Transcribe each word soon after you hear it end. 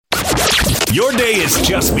Your day has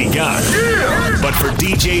just begun. But for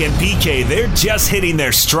DJ and PK, they're just hitting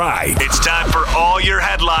their stride. It's time for all your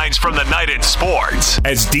headlines from the night in sports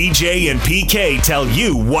as DJ and PK tell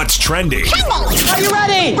you what's trending. Are you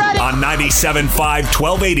ready? On 97.5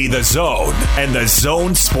 1280 The Zone and The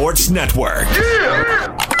Zone Sports Network.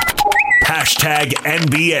 Hashtag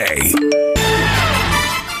NBA.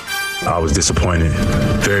 I was disappointed,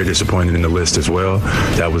 very disappointed in the list as well.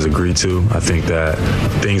 That was agreed to. I think that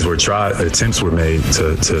things were tried, attempts were made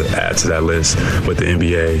to add to that list, but the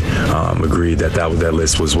NBA agreed that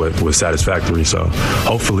list was what was satisfactory. So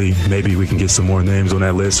hopefully maybe we can get some more names on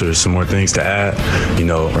that list or some more things to add,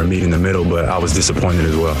 or meet in the middle, but I was disappointed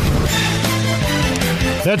as well.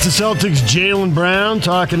 That's the Celtics' Jaylen Brown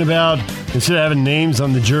talking about, instead of having names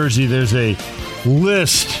on the jersey, there's a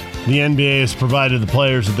list the NBA has provided the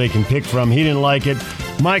players that they can pick from. He didn't like it.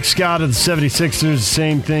 Mike Scott of the 76ers,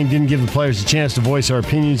 same thing. Didn't give the players a chance to voice our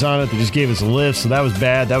opinions on it. They just gave us a list, so that was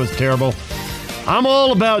bad. That was terrible. I'm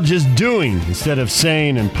all about just doing instead of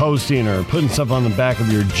saying and posting or putting stuff on the back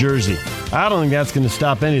of your jersey. I don't think that's going to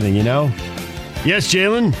stop anything, Yes,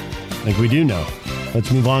 Jaylen? I think we do know.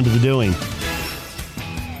 Let's move on to the doing.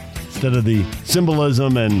 Instead of the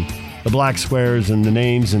symbolism and the black squares and the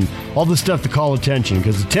names and all the stuff to call attention,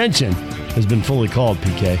 because attention has been fully called,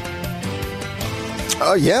 PK.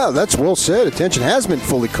 Oh, yeah, that's well said. Attention has been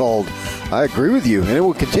fully called. I agree with you, and it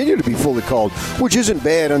will continue to be fully called, which isn't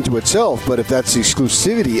bad unto itself, but if that's the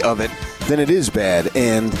exclusivity of it, then it is bad.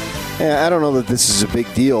 And I don't know that this is a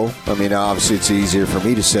big deal. I mean, obviously it's easier for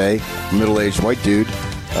me to say, middle-aged white dude.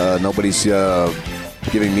 Nobody's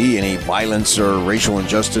giving me any violence or racial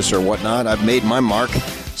injustice or whatnot. I've made my mark.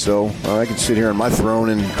 So I can sit here on my throne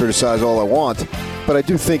and criticize all I want. But I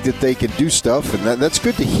do think that they can do stuff. And that's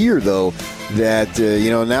good to hear, though, that,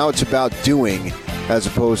 now it's about doing as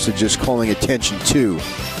opposed to just calling attention to.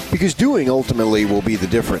 Because doing ultimately will be the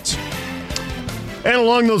difference. And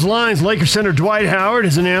along those lines, Lakers center Dwight Howard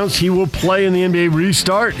has announced he will play in the NBA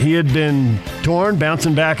restart. He had been torn,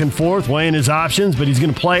 bouncing back and forth, weighing his options, but he's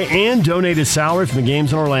going to play and donate his salary from the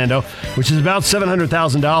games in Orlando, which is about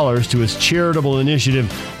 $700,000 to his charitable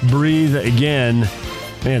initiative, Breathe Again.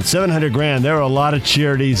 Man, $700,000. There are a lot of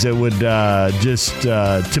charities that would just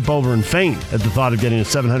tip over and faint at the thought of getting a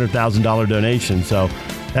 $700,000 donation. So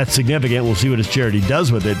that's significant. We'll see what his charity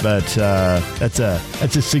does with it, but that's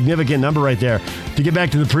a significant number right there. To get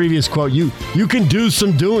back to the previous quote, you can do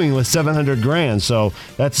some doing with $700,000, so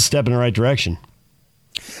that's a step in the right direction.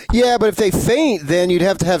 Yeah, but if they faint, then you'd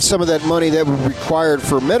have to have some of that money that would be required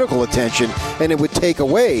for medical attention, and it would take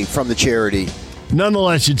away from the charity.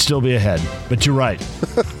 Nonetheless, you'd still be ahead, but you're right.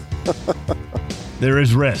 There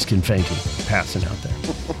is risk in fainting, passing out there.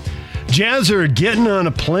 Jazz are getting on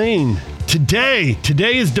a plane today.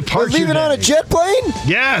 Today is departure day. Leaving on a jet plane?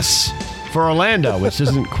 Yes, for Orlando, which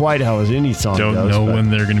isn't quite how any song goes. Don't know when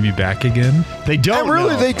they're going to be back again? They don't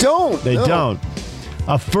know. They don't. They don't.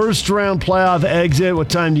 A first-round playoff exit. What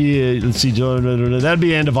time do you, let's see, that'd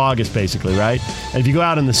be end of August, basically, right? And if you go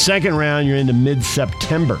out in the second round, you're into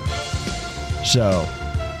mid-September. So,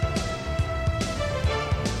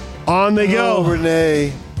 on they go.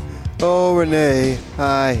 Oh, Renee,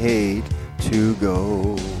 I hate to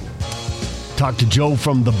go. Talk to Joe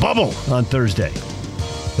from The Bubble on Thursday.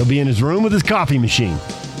 He'll be in his room with his coffee machine.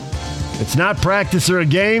 It's not practice or a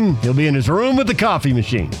game. He'll be in his room with the coffee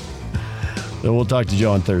machine. So we'll talk to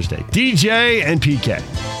Joe on Thursday. DJ and PK.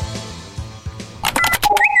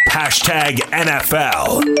 Hashtag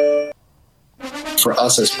NFL. For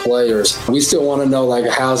us as players, we still want to know,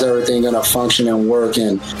 how's everything going to function and work?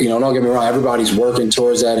 And, don't get me wrong, everybody's working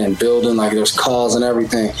towards that and building, there's calls and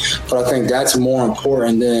everything. But I think that's more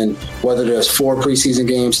important than whether there's 4 preseason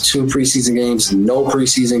games, 2 preseason games, no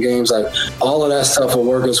preseason games. All of that stuff will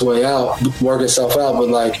work itself out.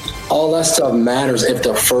 But, all that stuff matters if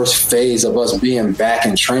the first phase of us being back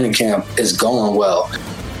in training camp is going well.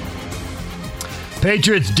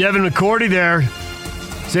 Patriots, Devin McCourty there.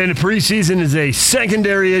 Saying the preseason is a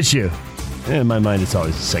secondary issue. In my mind, it's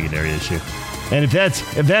always a secondary issue. And if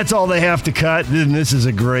that's all they have to cut, then this is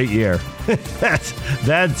a great year. That's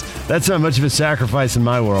not much of a sacrifice in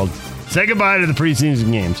my world. Say goodbye to the preseason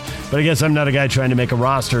games. But I guess I'm not a guy trying to make a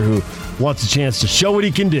roster who wants a chance to show what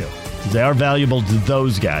he can do. They are valuable to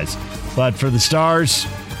those guys. But for the stars,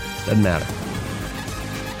 doesn't matter.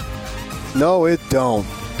 No, it don't.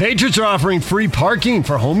 Patriots are offering free parking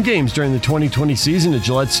for home games during the 2020 season at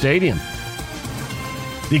Gillette Stadium.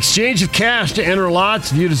 The exchange of cash to enter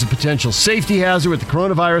lots, viewed as a potential safety hazard with the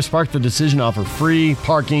coronavirus, sparked the decision to offer free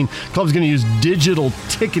parking. Club's going to use digital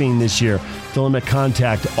ticketing this year to limit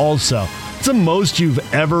contact also. It's the most you've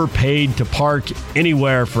ever paid to park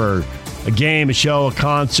anywhere for a game, a show, a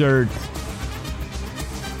concert,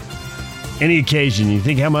 any occasion. You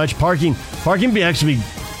think how much? Parking be actually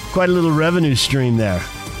quite a little revenue stream there.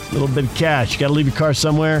 A little bit of cash. You got to leave your car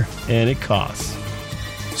somewhere, and it costs.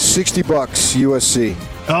 $60 USC.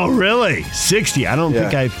 Oh, really? 60. I don't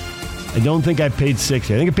think I paid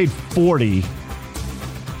 60. I think I paid 40.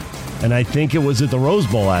 And I think it was at the Rose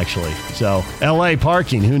Bowl, actually. So, LA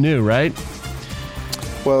parking, who knew, right?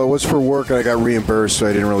 Well, it was for work, and I got reimbursed, so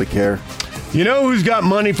I didn't really care. You know who's got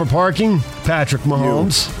money for parking? Patrick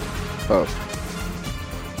Mahomes. Oh.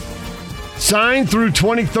 Signed through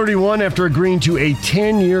 2031 after agreeing to a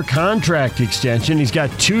 10-year contract extension. He's got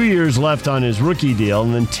 2 years left on his rookie deal,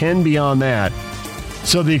 and then 10 beyond that.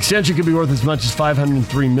 So the extension could be worth as much as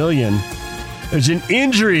 $503 million. There's an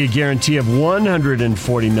injury guarantee of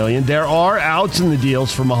 $140 million. There are outs in the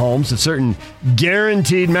deals for Mahomes if certain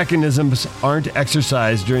guaranteed mechanisms aren't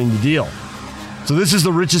exercised during the deal. So this is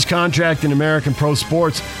the richest contract in American pro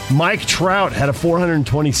sports. Mike Trout had a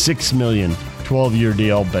 $426 million 12-year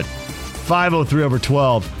deal, but $503 over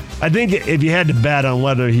 12. I think if you had to bet on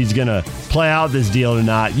whether he's going to play out this deal or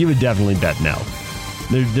not, you would definitely bet no.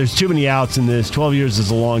 There's too many outs in this. 12 years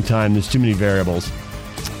is a long time. There's too many variables.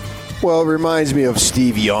 Well, it reminds me of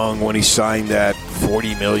Steve Young when he signed that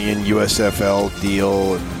 $40 million USFL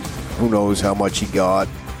deal, and who knows how much he got.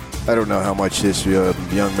 I don't know how much this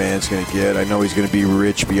young man's going to get. I know he's going to be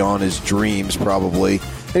rich beyond his dreams, probably,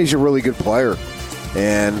 and he's a really good player.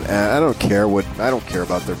 And I don't care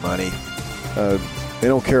about their money. They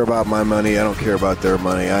don't care about my money. I don't care about their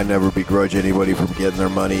money. I never begrudge anybody from getting their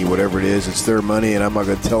money, whatever it is. It's their money, and I'm not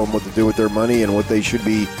going to tell them what to do with their money and what they should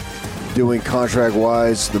be doing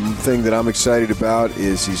contract-wise. The thing that I'm excited about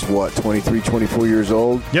is he's, 23, 24 years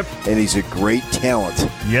old? Yep. And he's a great talent.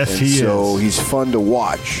 Yes, he is. So he's fun to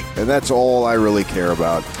watch. And that's all I really care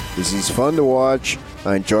about, is he's fun to watch.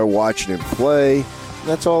 I enjoy watching him play.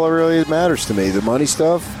 That's all that really matters to me. The money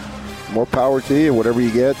stuff, more power to you. Whatever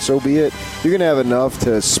you get, so be it. You're going to have enough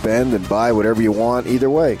to spend and buy whatever you want either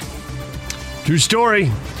way. True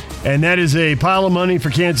story. And that is a pile of money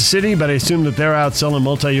for Kansas City, but I assume that they're out selling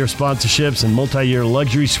multi-year sponsorships and multi-year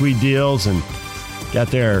luxury suite deals and got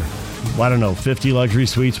their, 50 luxury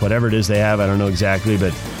suites, whatever it is they have. I don't know exactly,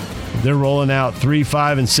 but they're rolling out 3,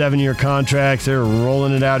 5, and 7-year contracts. They're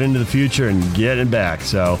rolling it out into the future and getting it back.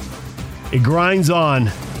 So it grinds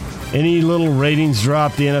on. Any little ratings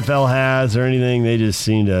drop the NFL has or anything, they just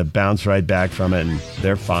seem to bounce right back from it, and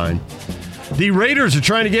they're fine. The Raiders are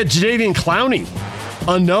trying to get Jadeveon Clowney.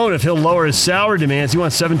 Unknown if he'll lower his salary demands. He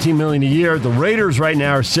wants $17 million a year. The Raiders right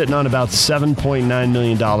now are sitting on about $7.9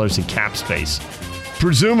 million in cap space.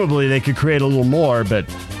 Presumably, they could create a little more, but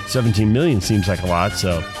 $17 million seems like a lot,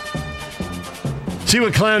 so see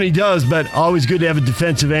what Clowney does, but always good to have a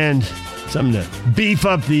defensive end. Something to beef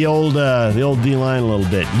up the old D-line a little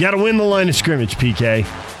bit. You got to win the line of scrimmage, PK.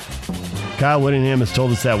 Kyle Whittingham has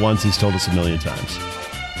told us that once. He's told us a million times.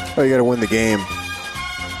 Oh, you got to win the game.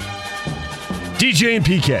 DJ and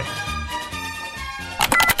PK.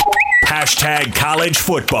 Hashtag college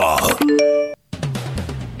football.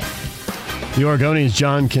 The Oregonian's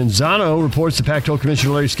John Canzano reports the Pac-12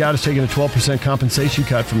 Commissioner Larry Scott has taken a 12% compensation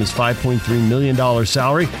cut from his $5.3 million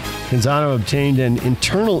salary. Canzano obtained an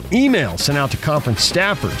internal email sent out to conference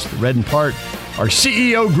staffers that read in part, our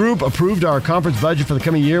CEO group approved our conference budget for the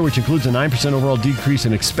coming year, which includes a 9% overall decrease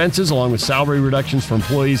in expenses, along with salary reductions for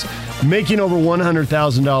employees making over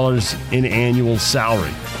 $100,000 in annual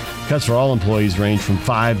salary. Cuts for all employees range from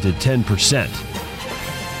 5 to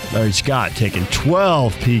 10%. Larry Scott taking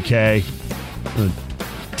 12 PK. A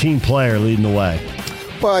team player leading the way.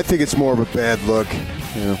 Well, I think it's more of a bad look,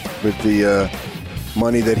 with the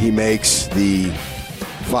money that he makes, the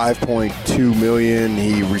 $5.2 million.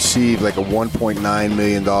 He received like a $1.9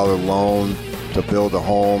 million loan to build a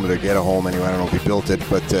home, to get a home anyway. I don't know if he built it,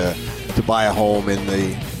 but to buy a home in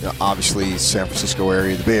the, obviously, San Francisco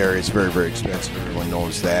area. The Bay Area is very, very expensive. Everyone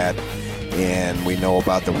knows that. And we know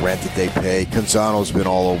about the rent that they pay. Canzano's been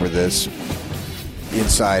all over this,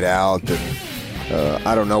 inside out, and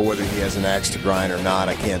I don't know whether he has an axe to grind or not.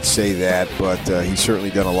 I can't say that, but he's certainly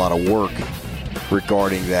done a lot of work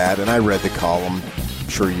regarding that. And I read the column. I'm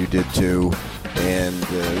sure you did too. And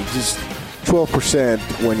just 12%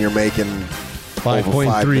 when you're making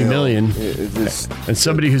 $5.3 million. And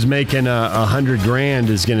somebody who's making $100,000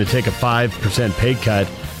 is going to take a 5% pay cut.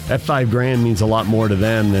 That $5,000 means a lot more to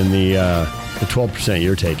them than the 12%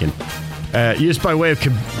 you're taking. Just by way of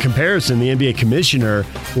comparison, the NBA commissioner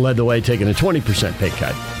led the way taking a 20% pay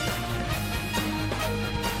cut.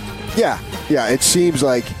 Yeah, it seems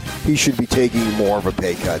like he should be taking more of a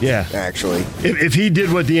pay cut, actually. If he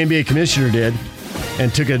did what the NBA commissioner did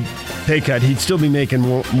and took a pay cut, he'd still be making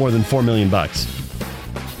more than $4 million.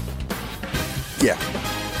 Yeah.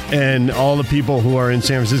 And all the people who are in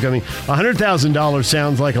San Francisco, I mean, $100,000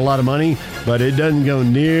 sounds like a lot of money, but it doesn't go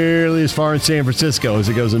nearly as far in San Francisco as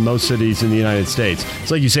it goes in most cities in the United States.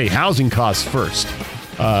 It's like you say, housing costs first.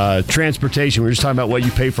 Transportation, we were just talking about what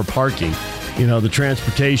you pay for parking. You know, the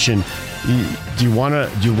transportation. Do you want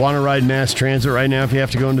to ride mass transit right now if you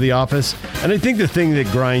have to go into the office? And I think the thing that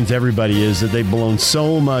grinds everybody is that they've blown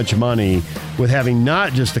so much money with having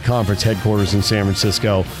not just the conference headquarters in San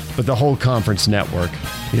Francisco, but the whole conference network.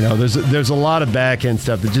 You know, there's a lot of back-end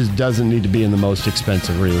stuff that just doesn't need to be in the most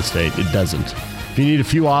expensive real estate. It doesn't. If you need a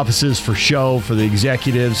few offices for show, for the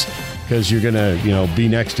executives, because you're going to, be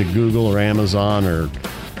next to Google or Amazon or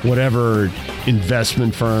whatever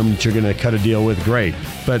investment firm that you're going to cut a deal with, great.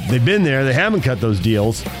 But they've been there. They haven't cut those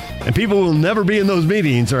deals. And people will never be in those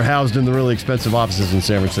meetings or housed in the really expensive offices in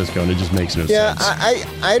San Francisco, and it just makes no sense. Yeah,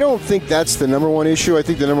 I don't think that's the number one issue. I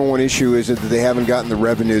think the number one issue is that they haven't gotten the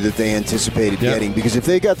revenue that they anticipated getting. Because if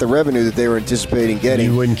they got the revenue that they were anticipating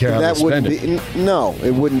getting, you wouldn't care how that they wouldn't spend be. No,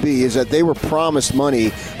 it wouldn't be. Is that they were promised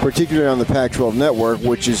money, particularly on the Pac-12 network,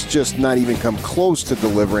 which is just not even come close to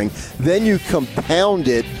delivering. Then you compound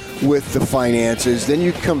it with the finances. Then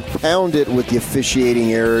you compound it with the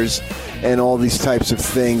officiating errors and all these types of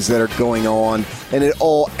things that are going on, and it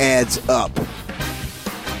all adds up.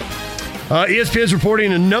 ESPN is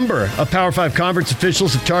reporting a number of Power 5 conference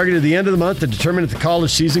officials have targeted the end of the month to determine if the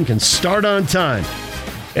college season can start on time.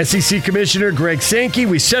 SEC Commissioner Greg Sankey,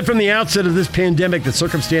 we said from the outset of this pandemic that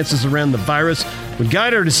circumstances around the virus would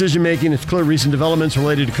guide our decision-making. It's clear recent developments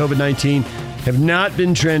related to COVID-19 have not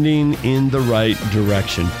been trending in the right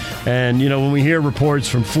direction. And, when we hear reports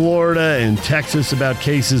from Florida and Texas about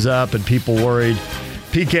cases up and people worried,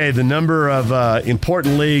 PK, the number of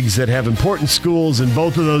important leagues that have important schools in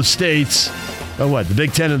both of those states, the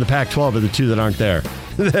Big Ten and the Pac-12 are the two that aren't there.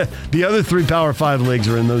 The other three Power 5 leagues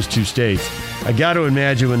are in those two states. I got to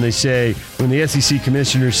imagine when the SEC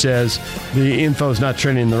commissioner says the info is not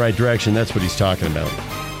trending in the right direction, that's what he's talking about.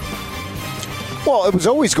 Well, it was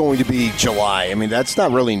always going to be July. I mean, that's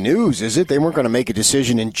not really news, is it? They weren't going to make a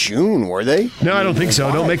decision in June, were they? No, I don't think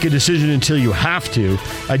so. Don't make a decision until you have to.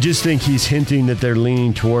 I just think he's hinting that they're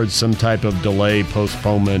leaning towards some type of delay,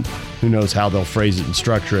 postponement. Who knows how they'll phrase it and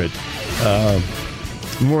structure it.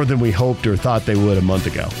 More than we hoped or thought they would a month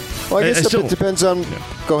ago. Well, I guess it depends on... Yeah.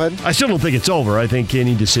 Go ahead. I still don't think it's over. I think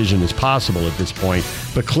any decision is possible at this point.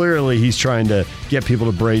 But clearly he's trying to get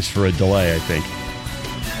people to brace for a delay, I think.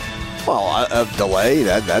 Well, a delay,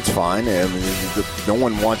 that's fine. I mean, no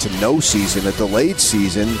one wants a no season. A delayed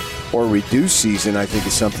season or reduced season, I think,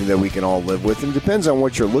 is something that we can all live with. And it depends on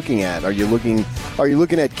what you're looking at. Are you looking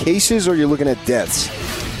at cases or are you looking at deaths?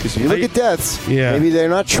 Because if you look at deaths, maybe they're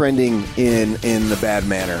not trending in the bad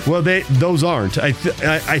manner. Well, those aren't.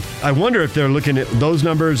 I wonder if they're looking at those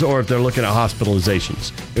numbers or if they're looking at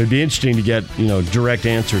hospitalizations. It would be interesting to get direct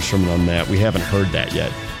answers from them on that. We haven't heard that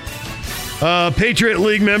yet. Patriot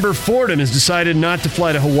League member Fordham has decided not to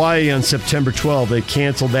fly to Hawaii on September 12th. They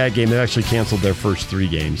canceled that game. They actually canceled their first 3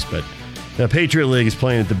 games. But the Patriot League is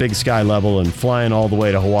playing at the Big Sky level, and flying all the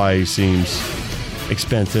way to Hawaii seems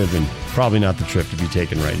expensive and probably not the trip to be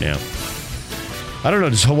taken right now. I don't know.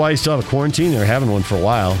 Does Hawaii still have a quarantine? They're having one for a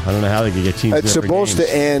while. I don't know how they can get teams. It's supposed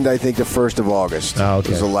to end, I think, the 1st of August. Oh, okay.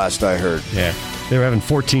 Was the last I heard. Yeah. They were having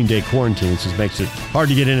 14-day quarantines, which makes it hard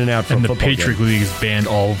to get in and out from football. And the Patriot League has banned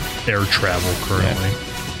all air travel currently.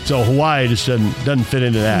 Yeah. So Hawaii just doesn't fit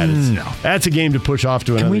into that. No. That's a game to push off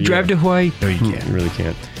to another year. Can we drive to Hawaii? No, you can't. You really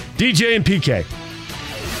can't. DJ and PK.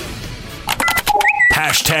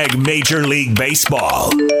 Hashtag Major League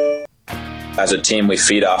Baseball. As a team, we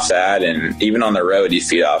feed off that, and even on the road, you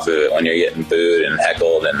feed off of it when you're getting booed and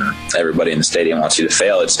heckled and everybody in the stadium wants you to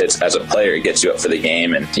fail. It's as a player, it gets you up for the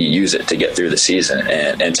game and you use it to get through the season,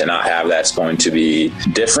 and to not have that's going to be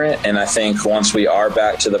different. And I think once we are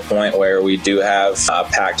back to the point where we do have a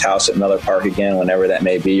packed house at Miller Park again, whenever that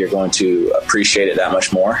may be, you're going to appreciate it that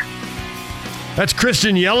much more. That's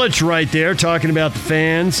Kristen Yelich right there talking about the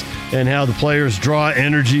fans and how the players draw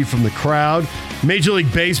energy from the crowd. Major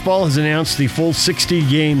League Baseball has announced the full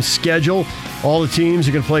 60-game schedule. All the teams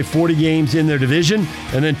are going to play 40 games in their division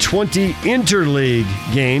and then 20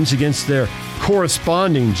 interleague games against their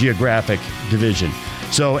corresponding geographic division.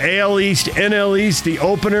 So AL East, NL East, the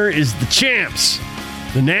opener is the champs,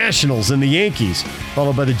 the Nationals and the Yankees,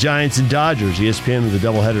 followed by the Giants and Dodgers. ESPN with a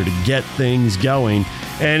doubleheader to get things going.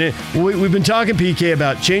 And we've been talking, PK,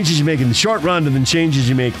 about changes you make in the short run and then changes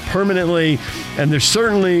you make permanently. And there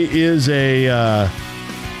certainly is a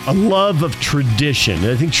a love of tradition.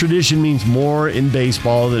 I think tradition means more in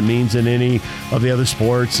baseball than it means in any of the other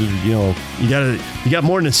sports. You know, you got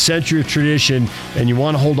more than a century of tradition, and you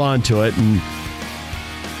want to hold on to it. And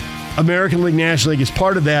American League, National League is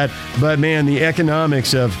part of that. But man, the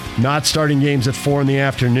economics of not starting games at 4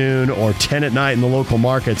 p.m. or 10 at night in the local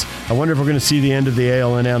markets. I wonder if we're going to see the end of the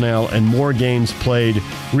AL and NL and more games played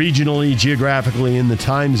regionally, geographically in the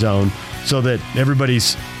time zone, so that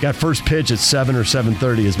everybody's got first pitch at 7 or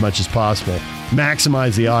 7:30 as much as possible.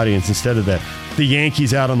 Maximize the audience instead of the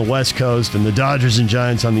Yankees out on the West Coast and the Dodgers and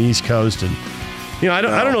Giants on the East Coast. And you know, I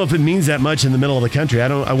don't know if it means that much in the middle of the country.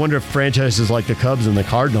 I wonder if franchises like the Cubs and the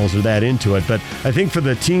Cardinals are that into it. But I think for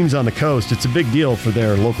the teams on the coast, it's a big deal for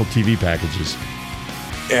their local TV packages.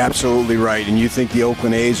 Absolutely right. And you think the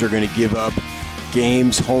Oakland A's are going to give up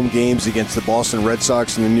home games against the Boston Red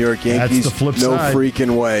Sox and the New York Yankees? That's the flip no side.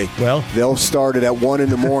 Freaking way. Well, they'll start it at 1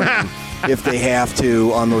 a.m. if they have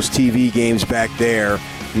to on those TV games back there.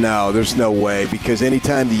 No, there's no way, because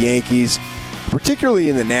anytime the Yankees, particularly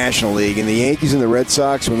in the National League, and the Yankees and the Red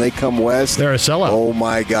Sox, when they come west, they're a sellout. Oh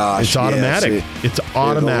my gosh. It's automatic. Yes, it's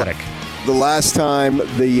automatic. The last time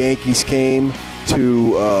the Yankees came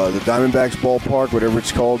to the Diamondbacks ballpark, whatever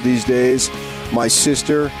it's called these days, my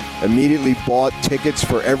sister immediately bought tickets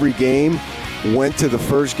for every game, went to the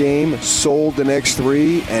first game, sold the next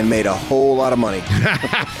 3, and made a whole lot of money.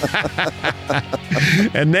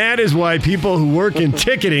 And that is why people who work in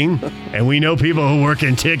ticketing, and we know people who work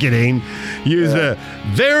in ticketing, use the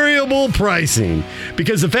variable pricing.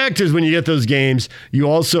 Because the fact is, when you get those games, you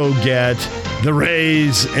also get the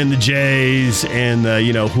Rays and the Jays and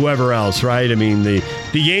whoever else, right? I mean, the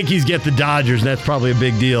Yankees get the Dodgers, and that's probably a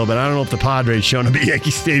big deal. But I don't know if the Padres showing up at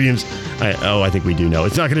Yankee Stadiums. I think we do know.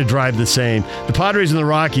 It's not going to drive the same. The Padres and the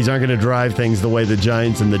Rockies aren't going to drive things the way the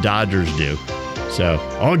Giants and the Dodgers do. So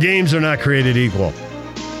all games are not created equal.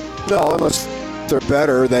 No, unless they're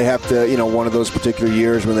better, they have to, one of those particular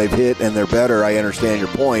years when they've hit and they're better, I understand your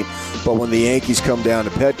point. But when the Yankees come down to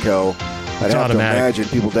Petco, I'd have to imagine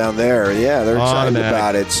people down there, they're excited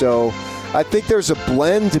about it. So I think there's a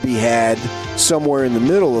blend to be had somewhere in the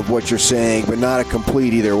middle of what you're saying, but not a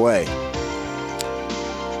complete either way.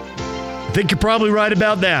 I think you're probably right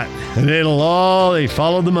about that. And they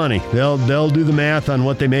follow the money. They'll do the math on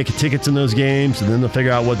what they make of tickets in those games, and then they'll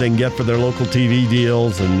figure out what they can get for their local TV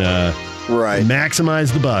deals and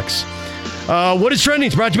maximize the bucks. What is trending?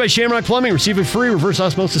 It's brought to you by Shamrock Plumbing. Receive a free reverse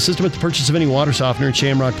osmosis system at the purchase of any water softener at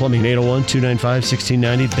Shamrock Plumbing.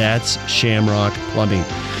 801-295-1690. That's Shamrock Plumbing.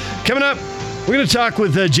 Coming up, we're going to talk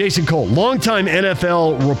with Jason Cole, longtime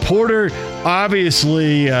NFL reporter.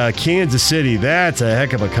 Obviously, Kansas City, that's a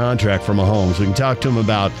heck of a contract for Mahomes. We can talk to him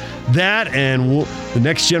about that and the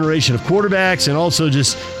next generation of quarterbacks, and also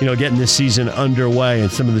just, getting this season underway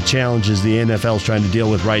and some of the challenges the NFL is trying to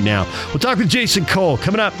deal with right now. We'll talk with Jason Cole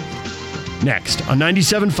coming up next on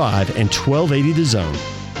 97.5 and 1280 The Zone.